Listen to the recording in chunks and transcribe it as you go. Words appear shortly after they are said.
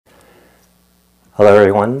Hello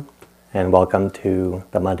everyone, and welcome to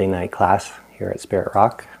the Monday night class here at Spirit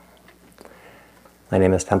Rock. My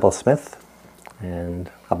name is Tempel Smith,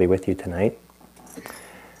 and I'll be with you tonight.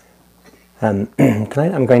 Tonight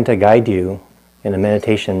I'm going to guide you in a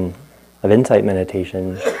meditation of insight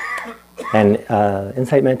meditation, and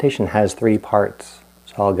insight meditation has 3 parts,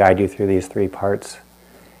 so I'll guide you through these 3 parts.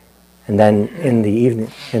 And then in the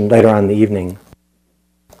evening, and later on in the evening,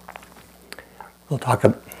 we'll talk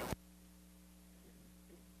about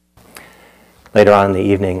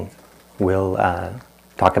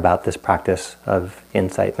talk about this practice of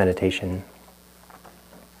insight meditation.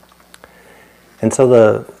 And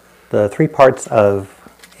so the 3 parts of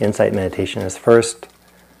insight meditation is first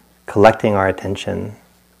collecting our attention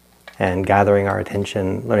and gathering our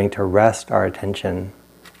attention, learning to rest our attention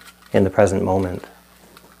in the present moment.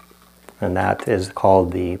 And that is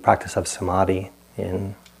called the practice of samadhi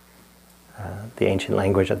in the ancient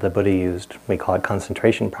language that the Buddha used. We call it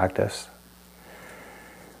concentration practice.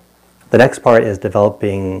 The next part is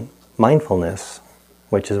developing mindfulness,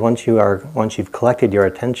 which is once you've collected your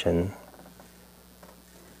attention,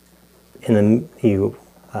 you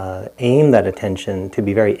aim that attention to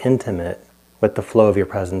be very intimate with the flow of your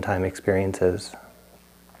present time experiences.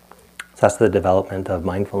 So that's the development of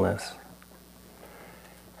mindfulness.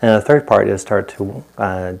 And the third part is start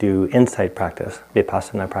to do insight practice,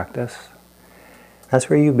 vipassana practice. That's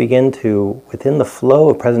where you begin to, within the flow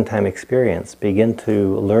of present time experience, begin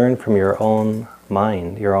to learn from your own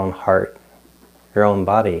mind, your own heart, your own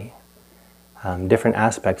body, different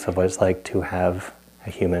aspects of what it's like to have a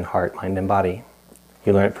human heart, mind, and body.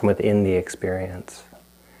 You learn it from within the experience.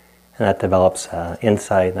 And that develops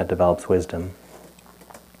insight, and that develops wisdom.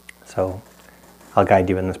 So I'll guide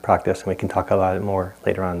you in this practice, and we can talk about it more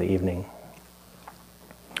later on in the evening.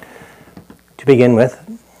 To begin with,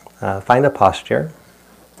 find a posture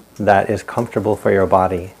that is comfortable for your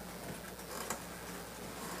body.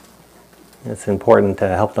 It's important to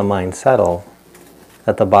help the mind settle,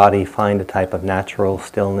 that the body find a type of natural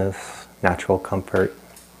stillness, natural comfort.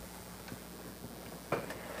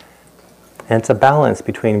 And it's a balance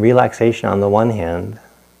between relaxation on the one hand,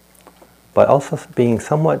 but also being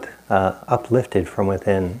somewhat uplifted from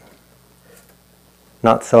within.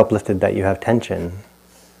 Not so uplifted that you have tension,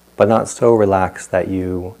 but not so relaxed that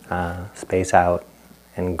you space out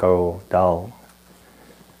and go dull.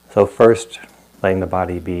 So first, letting the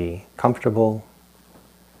body be comfortable,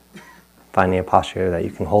 finding a posture that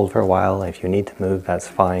you can hold for a while. If you need to move, that's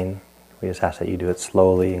fine. We just ask that you do it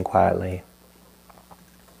slowly and quietly.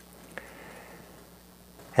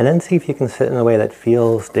 And then see if you can sit in a way that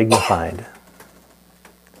feels dignified.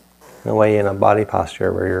 In a way, in a body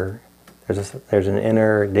posture where there's an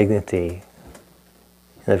inner dignity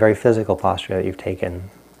in the very physical posture that you've taken.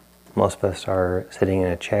 Most of us are sitting in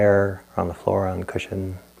a chair, or on the floor, on a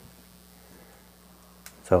cushion.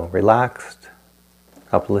 So relaxed,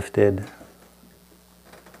 uplifted,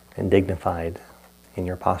 and dignified in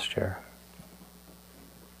your posture.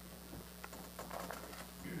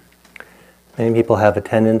 Many people have a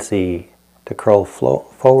tendency to curl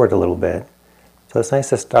forward a little bit. So it's nice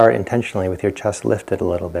to start intentionally with your chest lifted a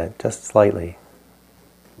little bit, just slightly.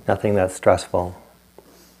 Nothing that's stressful.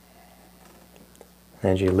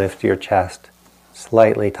 And as you lift your chest,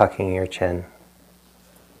 slightly tucking your chin.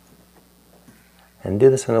 And do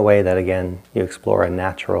this in a way that, again, you explore a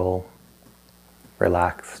natural,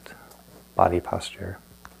 relaxed body posture.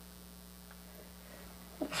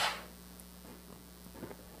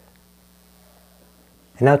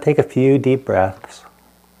 And now take a few deep breaths.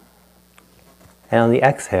 And on the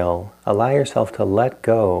exhale, allow yourself to let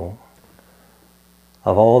go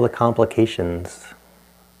of all the complications,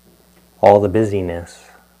 all the busyness,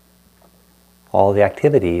 all the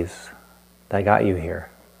activities that got you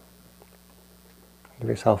here. Give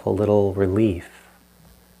yourself a little relief.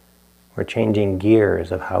 We're changing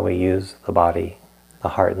gears of how we use the body, the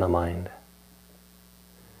heart, and the mind.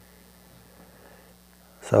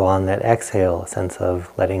 So on that exhale, a sense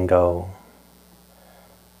of letting go,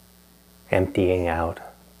 emptying out,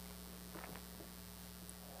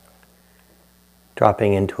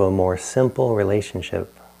 dropping into a more simple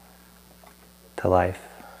relationship to life.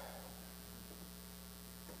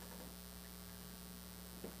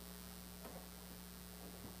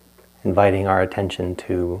 Inviting our attention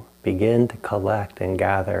to begin to collect and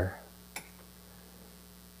gather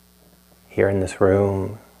here in this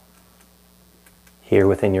room, here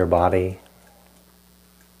within your body.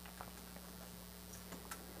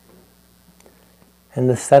 And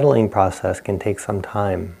the settling process can take some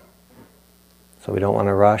time, so we don't want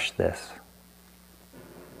to rush this.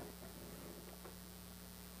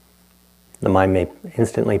 The mind may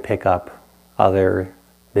instantly pick up other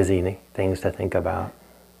busy things to think about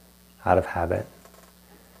out of habit.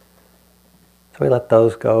 So we let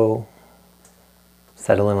those go,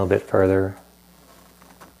 settle in a little bit further,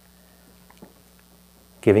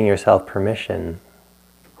 giving yourself permission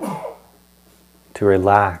to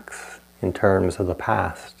relax in terms of the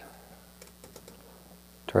past,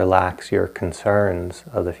 to relax your concerns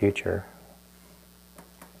of the future,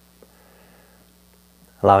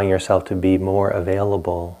 allowing yourself to be more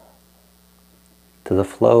available to the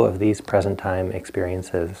flow of these present time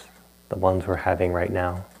experiences, the ones we're having right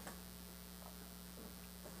now.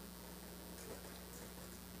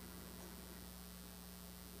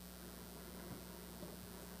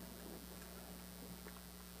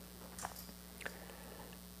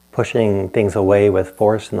 Pushing things away with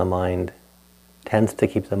force in the mind tends to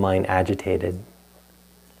keep the mind agitated.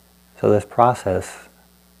 So this process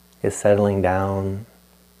is settling down,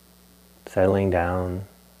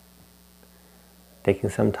 taking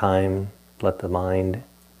some time, let the mind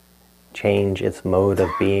change its mode of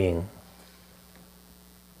being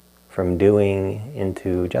from doing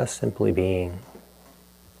into just simply being.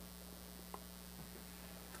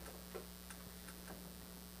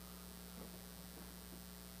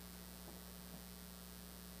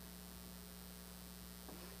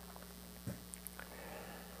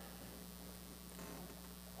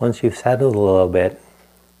 Once you've settled a little bit,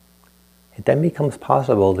 it then becomes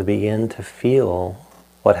possible to begin to feel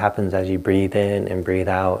what happens as you breathe in and breathe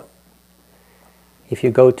out. If you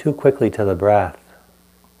go too quickly to the breath,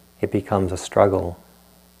 it becomes a struggle.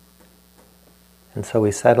 And so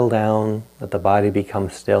we settle down, let the body become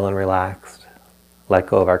still and relaxed, let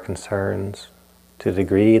go of our concerns to the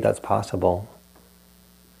degree that's possible.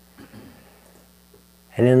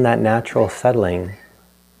 And in that natural settling,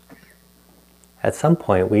 at some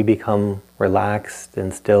point we become relaxed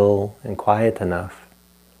and still and quiet enough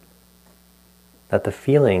that the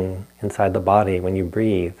feeling inside the body when you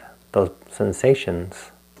breathe, those sensations,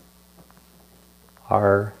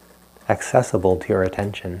 are accessible to your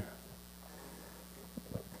attention.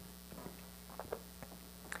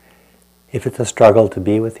 If it's a struggle to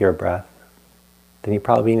be with your breath, then you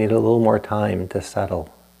probably need a little more time to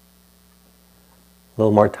settle. A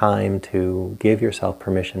little more time to give yourself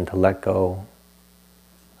permission to let go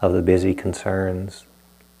of the busy concerns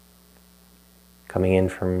coming in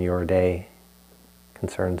from your day,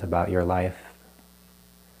 concerns about your life,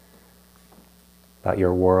 about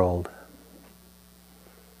your world.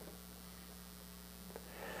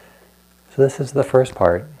 So this is the first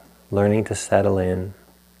part, learning to settle in,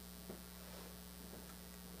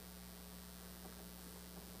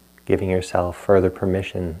 giving yourself further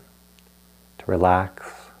permission to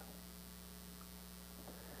relax.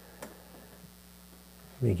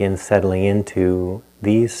 Begin settling into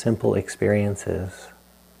these simple experiences.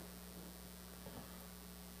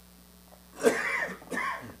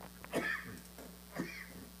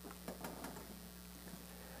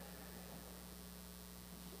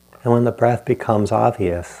 And when the breath becomes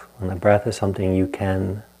obvious, when the breath is something you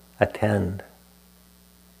can attend,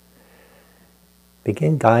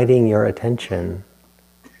 begin guiding your attention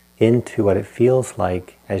into what it feels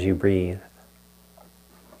like as you breathe.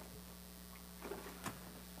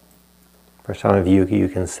 For some of you, you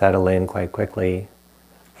can settle in quite quickly.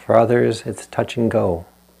 For others, it's touch and go.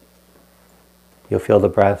 You'll feel the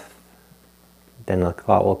breath, then a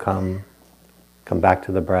thought will come back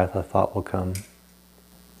to the breath, a thought will come.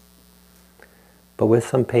 But with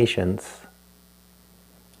some patience,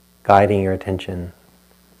 guiding your attention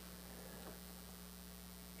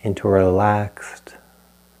into a relaxed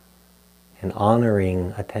and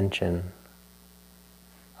honoring attention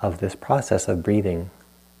of this process of breathing.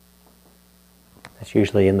 It's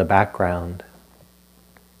usually in the background.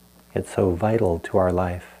 It's so vital to our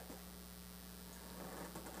life.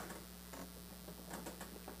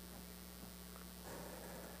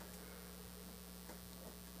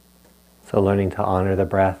 So learning to honor the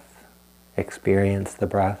breath, experience the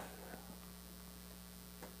breath.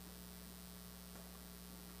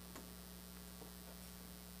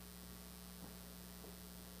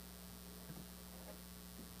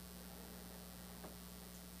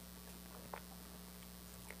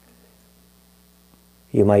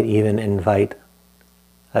 You might even invite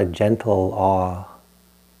a gentle awe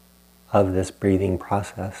of this breathing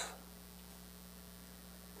process.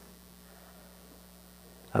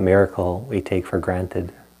 A miracle we take for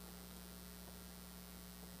granted.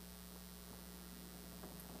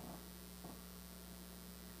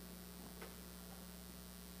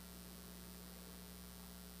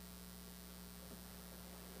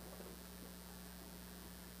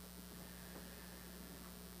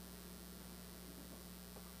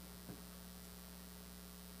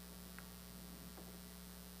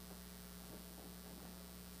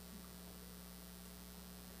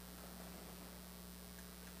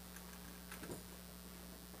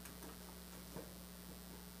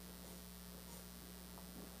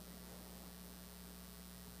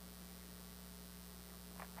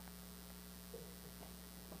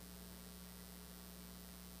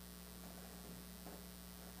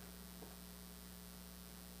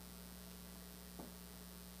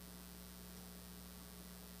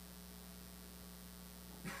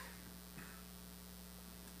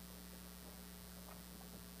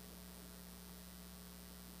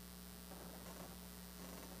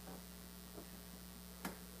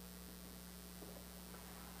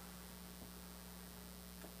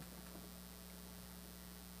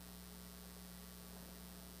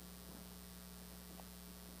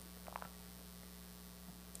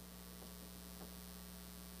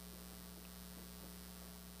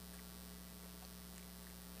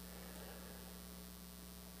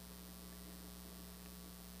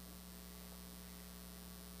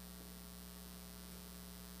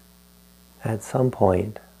 at some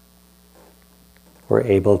point, we're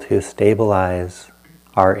able to stabilize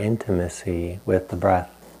our intimacy with the breath.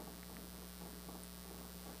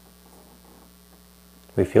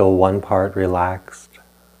 We feel one part relaxed,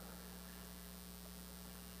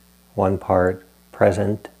 one part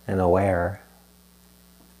present and aware.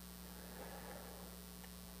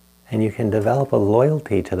 And you can develop a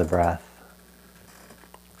loyalty to the breath.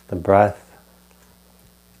 The breath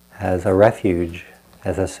as a refuge,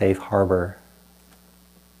 as a safe harbor,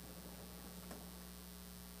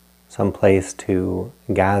 some place to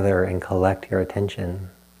gather and collect your attention,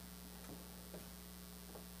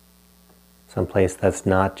 some place that's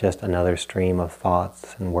not just another stream of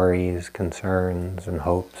thoughts and worries, concerns and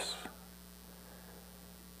hopes,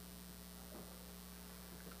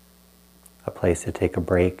 a place to take a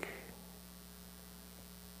break,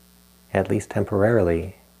 at least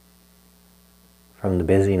temporarily, from the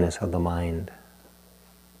busyness of the mind.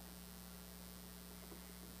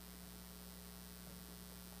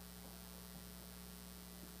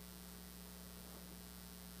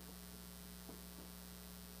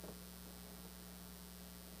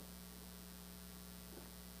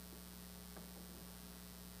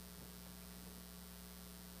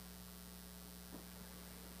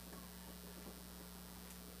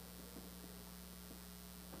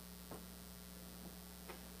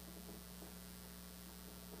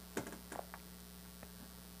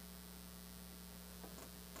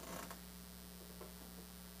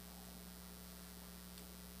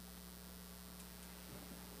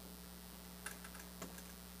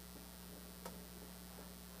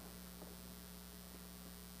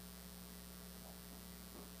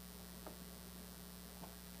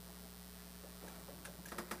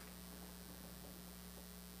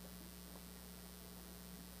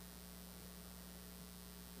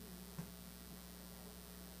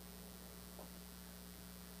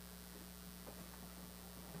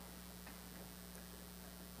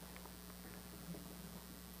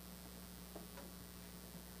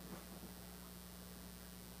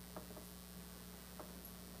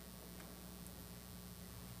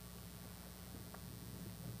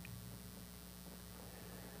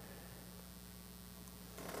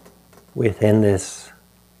 Within this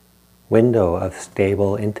window of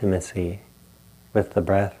stable intimacy with the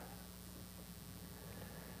breath,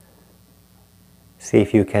 see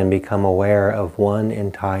if you can become aware of one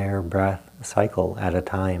entire breath cycle at a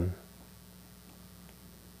time.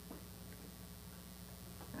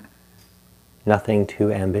 Nothing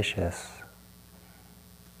too ambitious,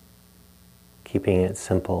 keeping it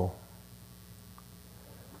simple.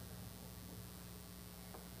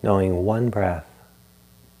 Knowing one breath,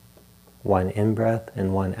 one in-breath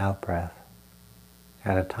and one out-breath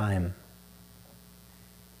at a time.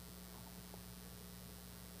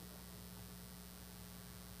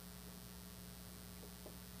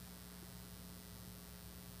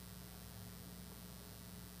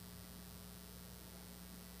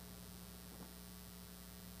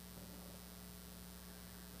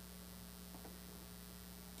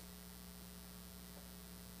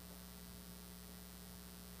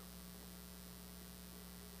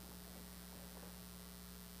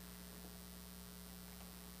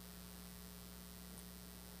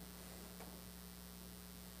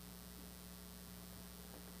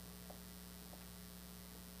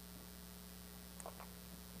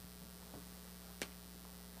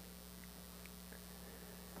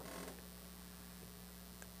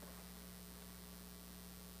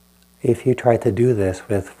 If you try to do this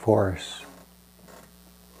with force,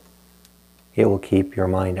 it will keep your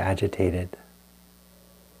mind agitated.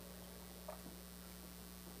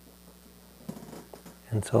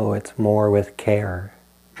 And so it's more with care,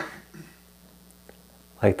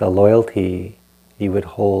 like the loyalty you would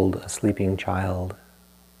hold a sleeping child.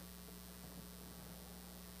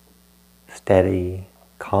 Steady,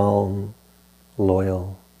 calm,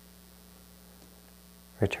 loyal.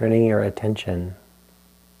 Returning your attention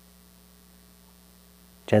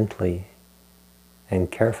gently and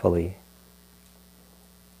carefully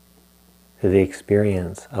to the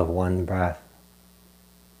experience of one breath.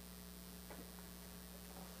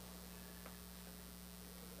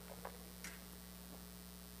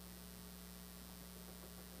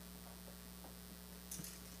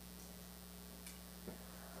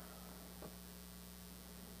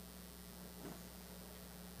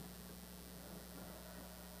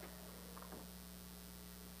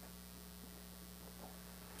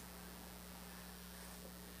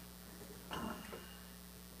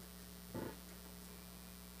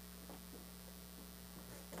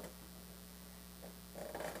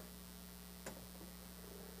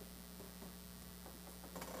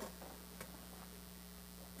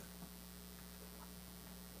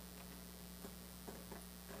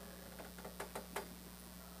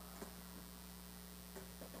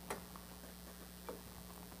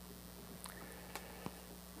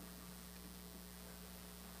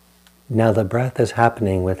 Now the breath is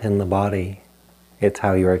happening within the body. It's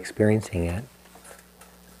how you're experiencing it.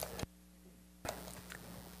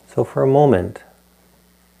 So for a moment,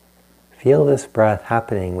 feel this breath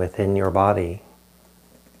happening within your body.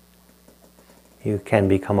 You can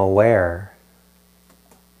become aware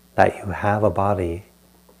that you have a body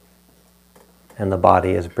and the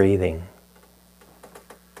body is breathing.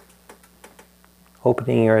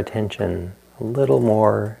 Opening your attention a little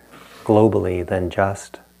more globally than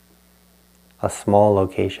just a small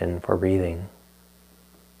location for breathing.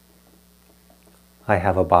 I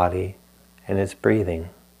have a body and it's breathing.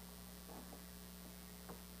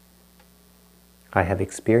 I have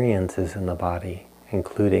experiences in the body,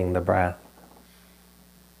 including the breath.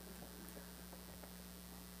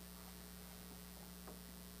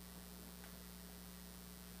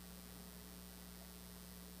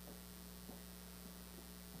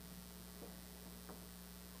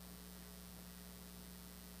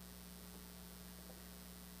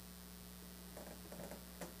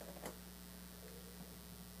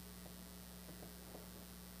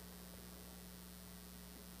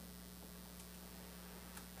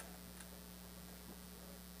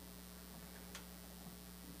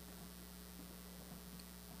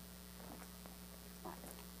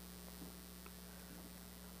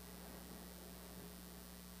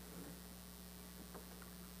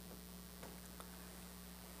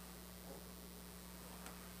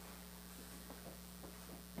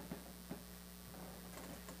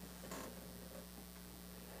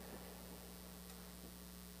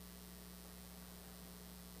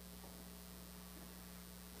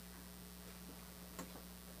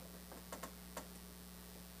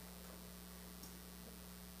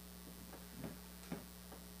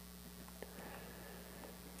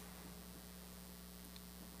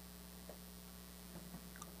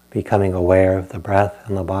 Becoming aware of the breath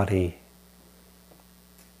and the body.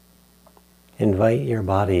 Invite your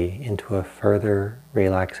body into a further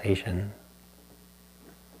relaxation.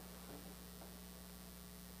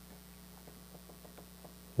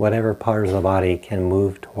 Whatever part of the body can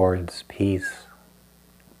move towards peace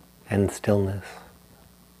and stillness,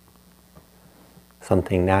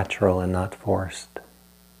 something natural and not forced.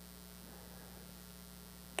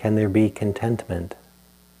 Can there be contentment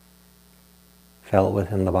felt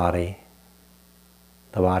within the body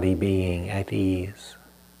being at ease?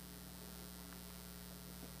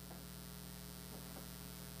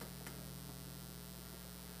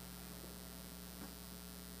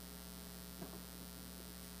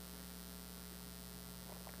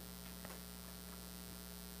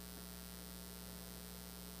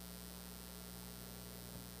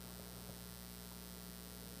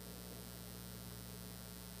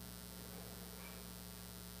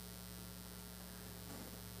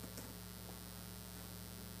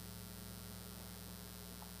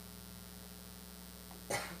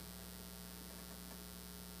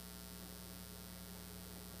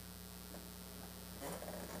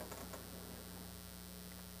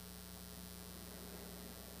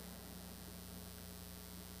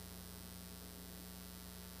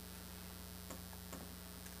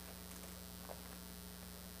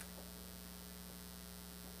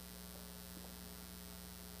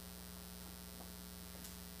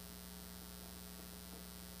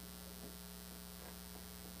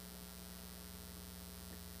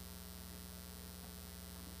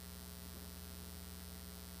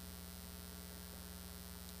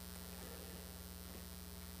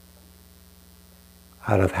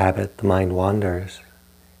 Out of habit, the mind wanders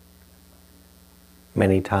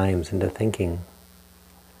many times into thinking.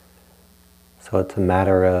 So it's a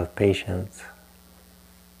matter of patience.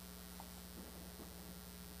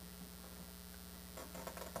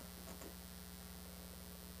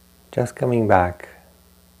 Just coming back,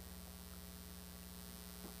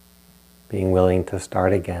 being willing to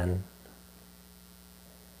start again,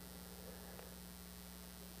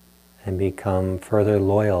 and become further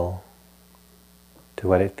loyal to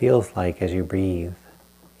what it feels like as you breathe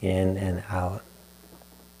in and out.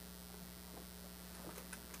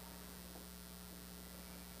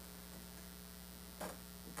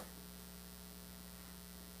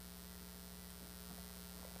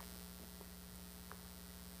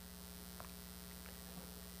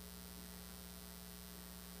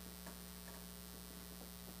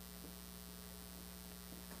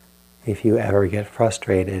 If you ever get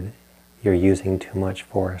frustrated, you're using too much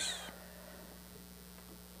force.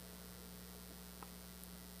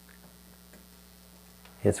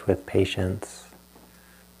 It's with patience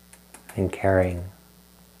and caring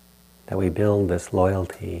that we build this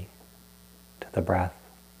loyalty to the breath.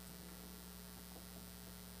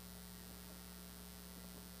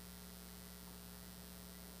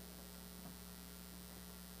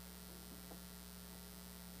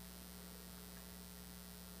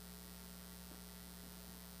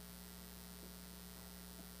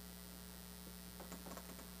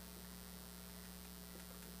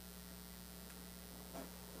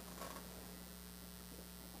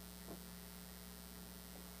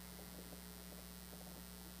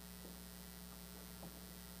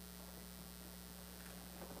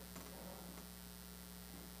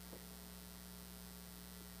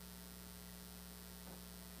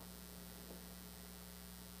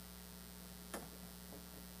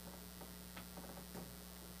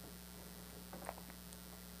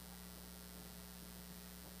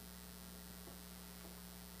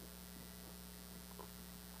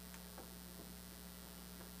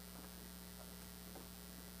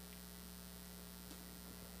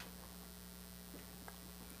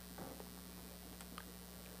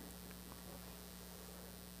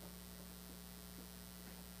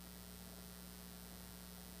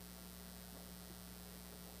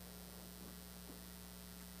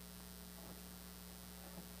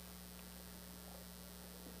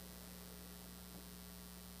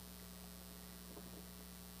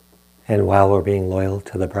 And while we're being loyal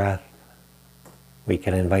to the breath, we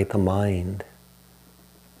can invite the mind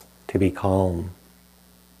to be calm,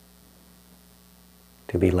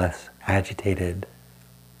 to be less agitated,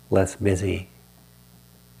 less busy.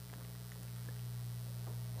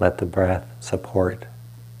 Let the breath support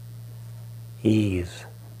ease,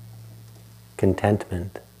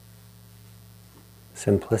 contentment,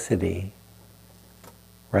 simplicity,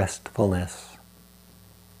 restfulness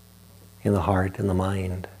in the heart and the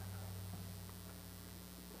mind.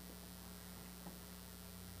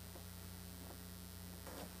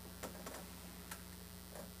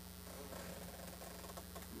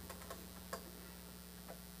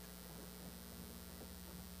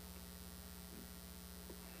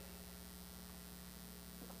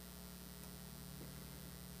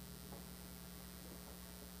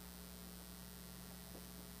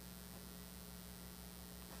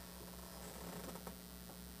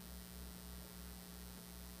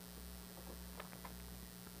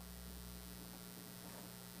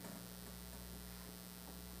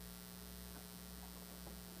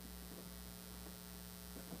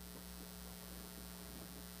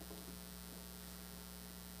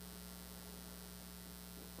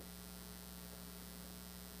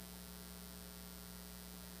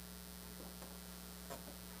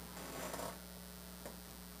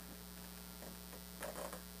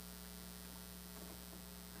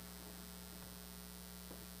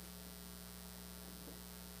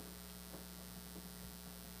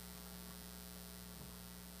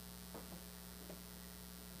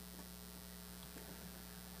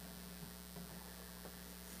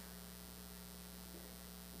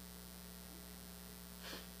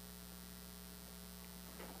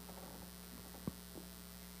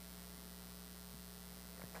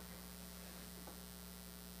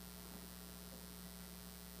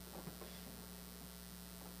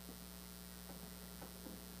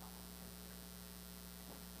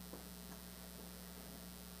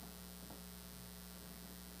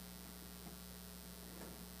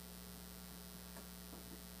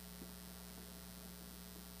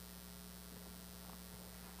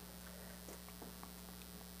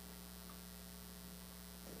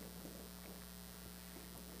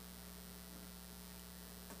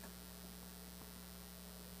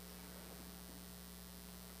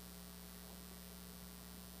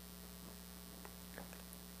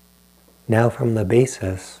 Now from the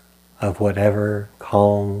basis of whatever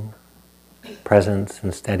calm, presence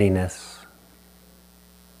and steadiness,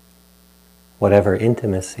 whatever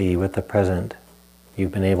intimacy with the present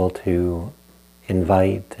you've been able to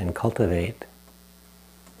invite and cultivate,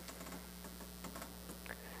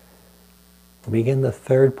 we'll begin the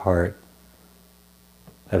third part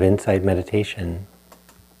of insight meditation,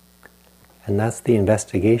 and that's the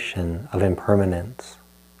investigation of impermanence.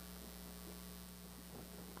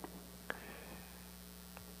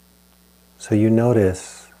 So you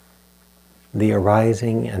notice the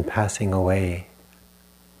arising and passing away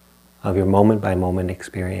of your moment-by-moment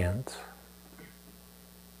experience.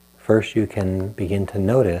 First, you can begin to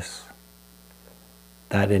notice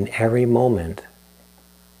that in every moment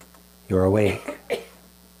you're awake,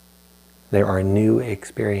 there are new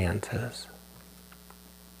experiences,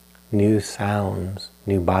 new sounds,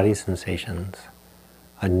 new body sensations.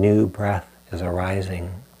 A new breath is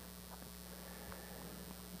arising.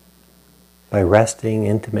 By resting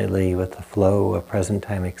intimately with the flow of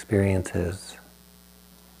present-time experiences,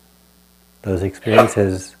 those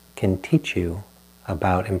experiences can teach you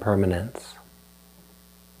about impermanence.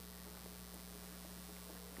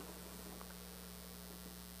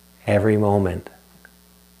 Every moment,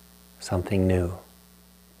 something new.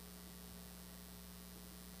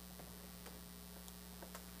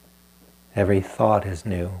 Every thought is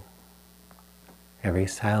new. Every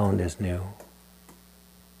sound is new.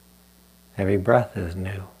 Every breath is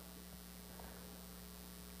new,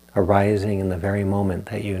 arising in the very moment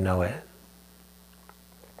that you know it.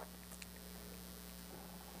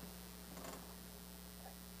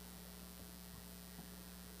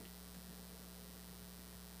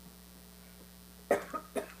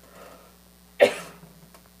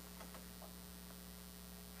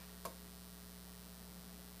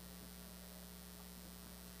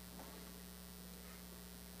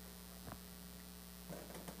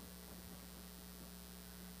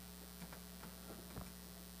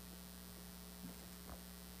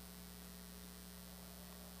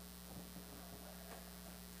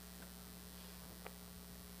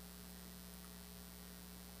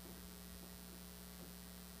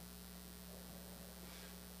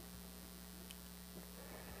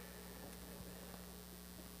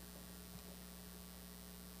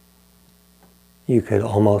 You could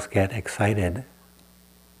almost get excited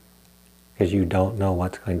because you don't know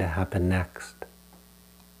what's going to happen next.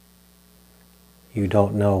 You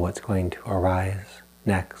don't know what's going to arise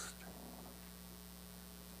next.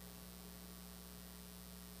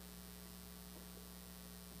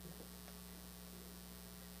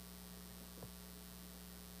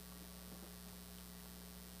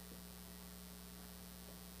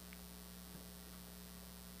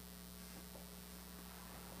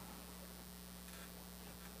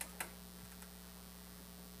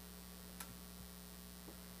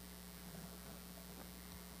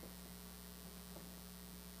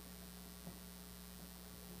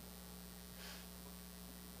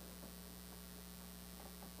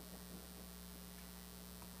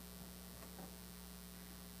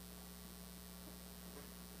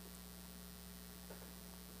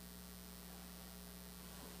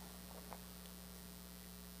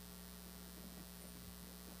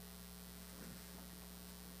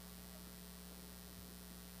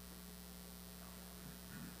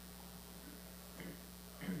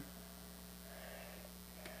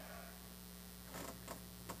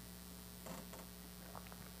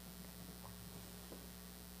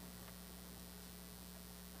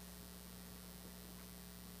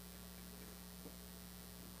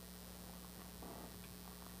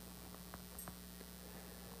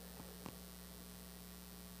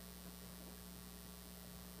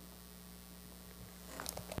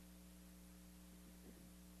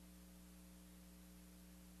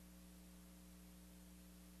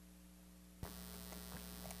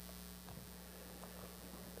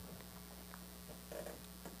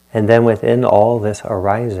 And then within all this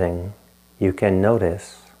arising, you can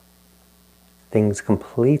notice things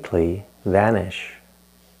completely vanish.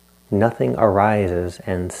 Nothing arises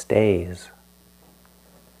and stays.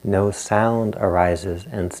 No sound arises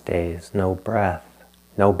and stays. No breath,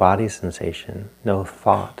 no body sensation, no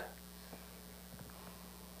thought.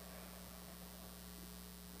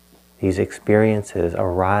 These experiences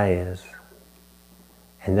arise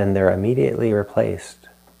and then they're immediately replaced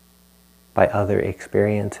by other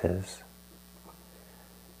experiences.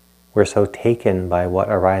 We're so taken by what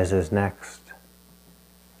arises next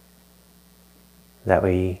that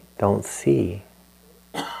we don't see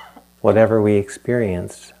whatever we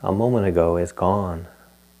experienced a moment ago is gone.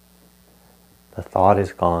 The thought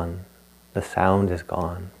is gone. The sound is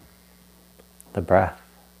gone. The breath,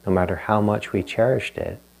 no matter how much we cherished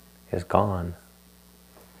it, is gone.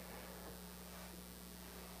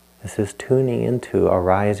 This is tuning into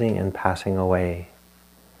arising and passing away.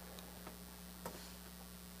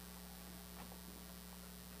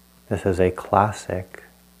 This is a classic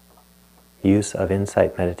use of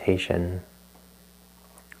insight meditation,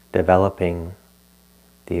 developing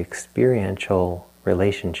the experiential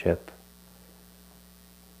relationship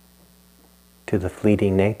to the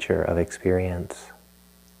fleeting nature of experience.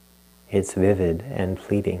 It's vivid and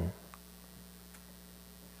fleeting,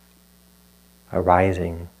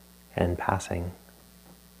 arising and passing.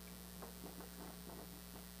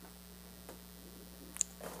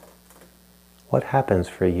 What happens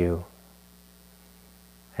for you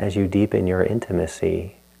as you deepen your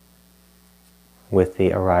intimacy with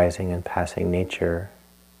the arising and passing nature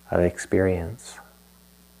of experience?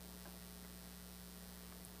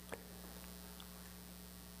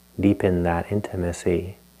 Deepen that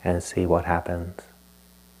intimacy and see what happens.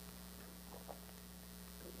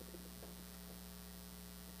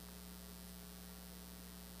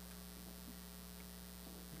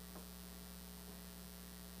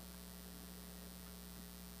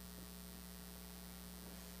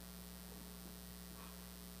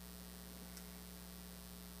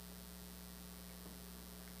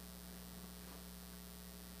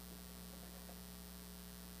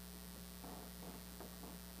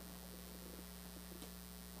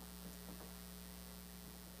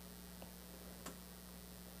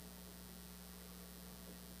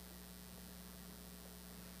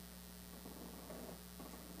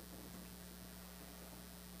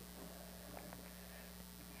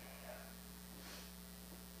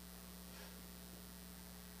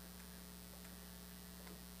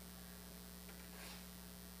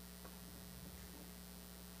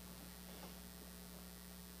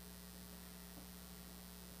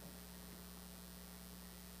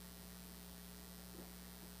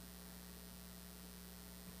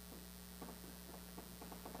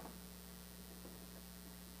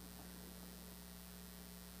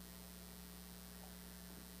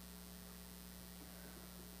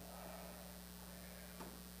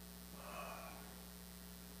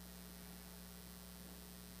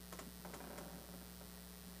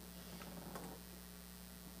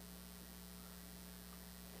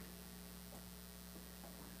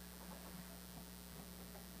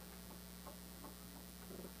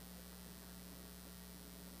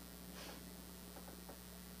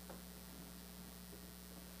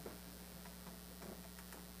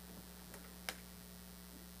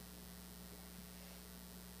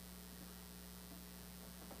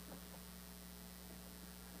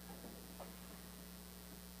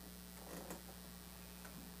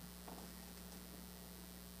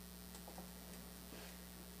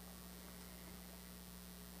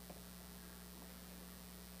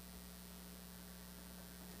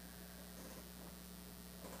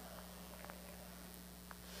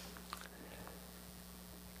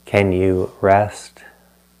 Can you rest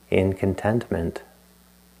in contentment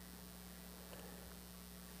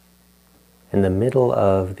in the middle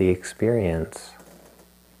of the experience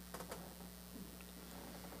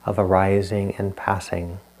of arising and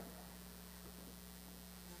passing?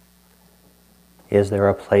 Is there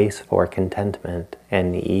a place for contentment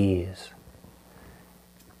and ease,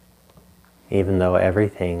 even though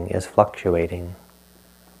everything is fluctuating?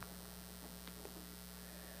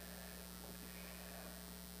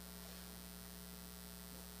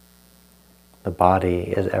 The body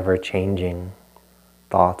is ever changing,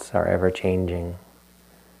 thoughts are ever changing.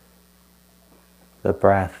 The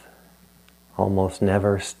breath almost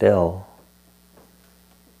never still,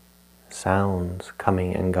 sounds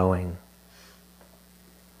coming and going.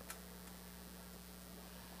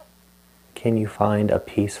 Can you find a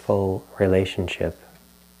peaceful relationship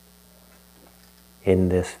in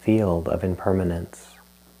this field of impermanence?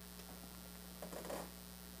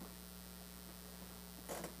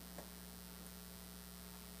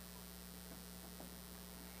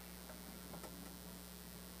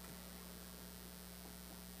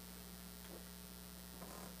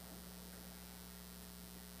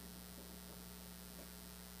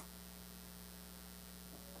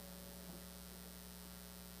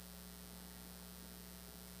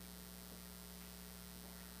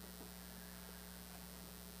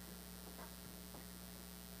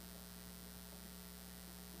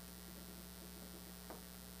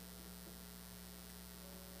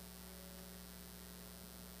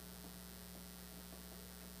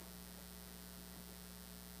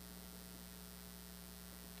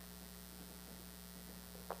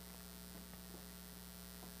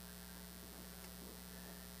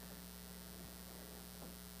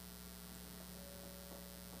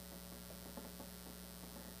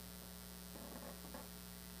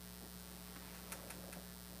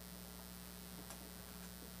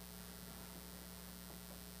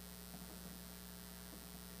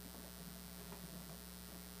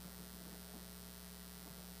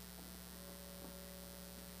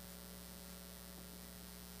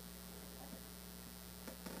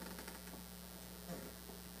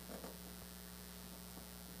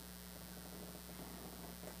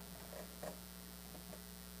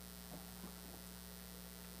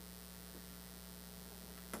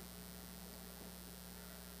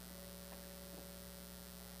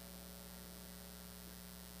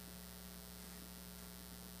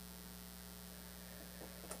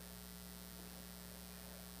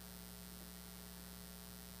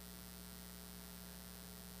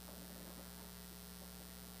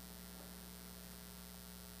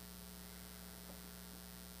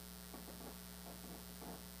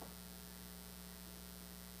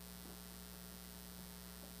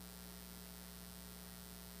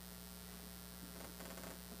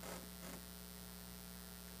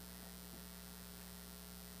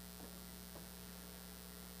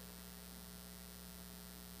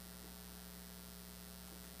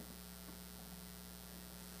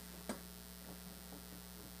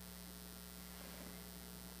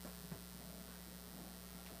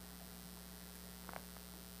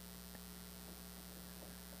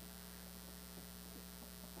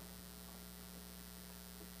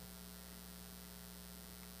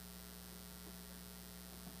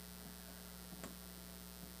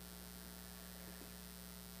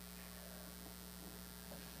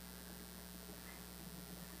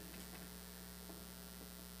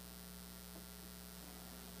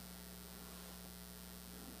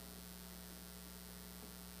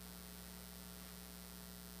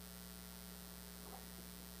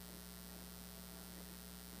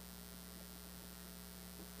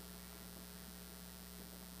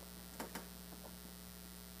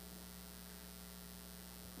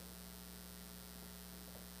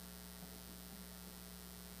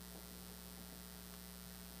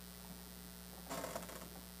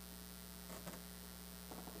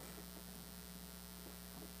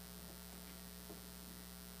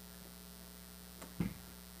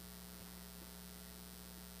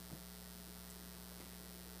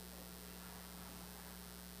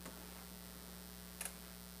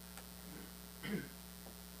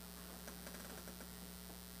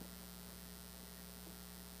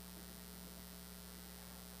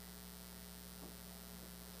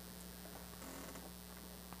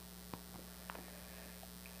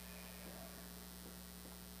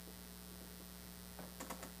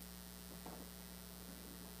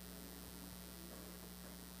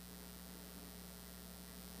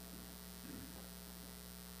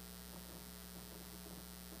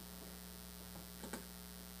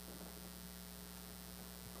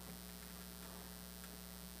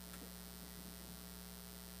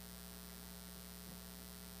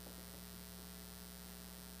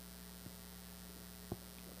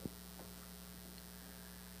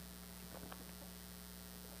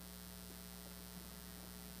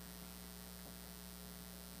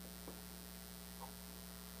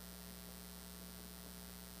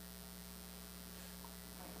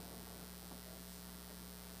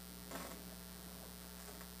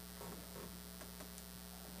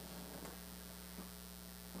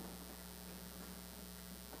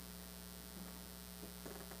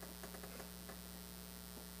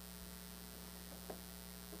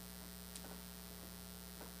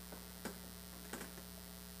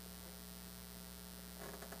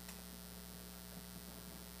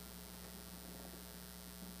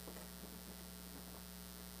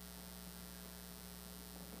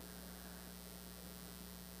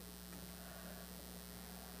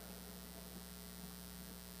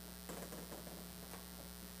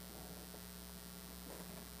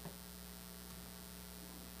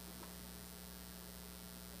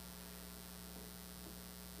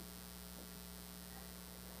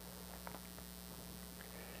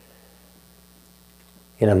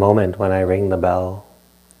 In a moment when I ring the bell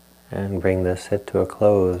and bring this sit to a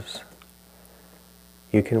close,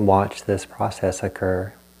 you can watch this process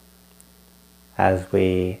occur as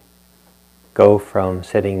we go from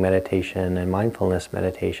sitting meditation and mindfulness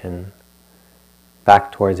meditation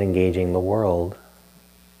back towards engaging the world.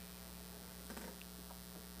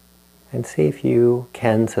 And see if you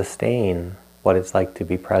can sustain what it's like to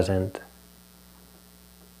be present,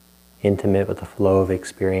 intimate with the flow of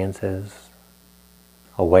experiences,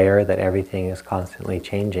 aware that everything is constantly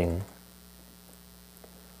changing,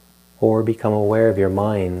 or become aware of your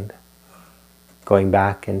mind going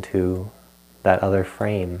back into that other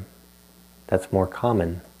frame that's more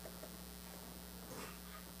common,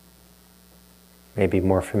 maybe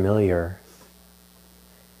more familiar,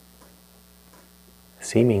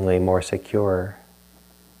 seemingly more secure,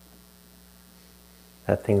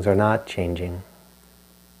 that things are not changing.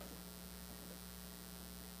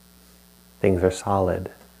 Things are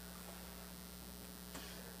solid,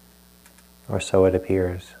 or so it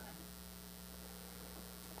appears.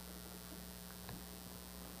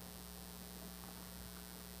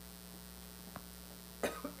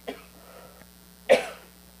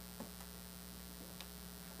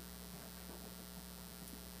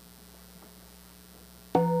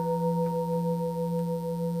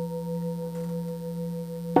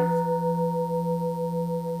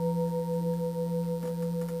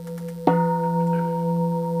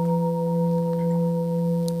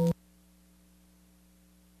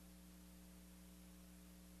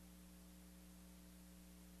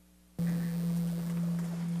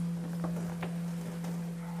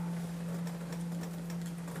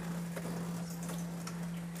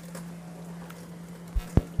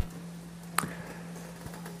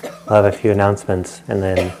 I'll have a few announcements and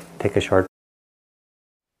then take a short.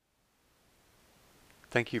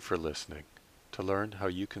 Thank you for listening. To learn how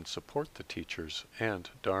you can support the teachers and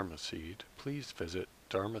Dharma Seed, please visit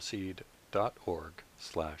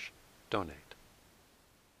dharmaseed.org/donate.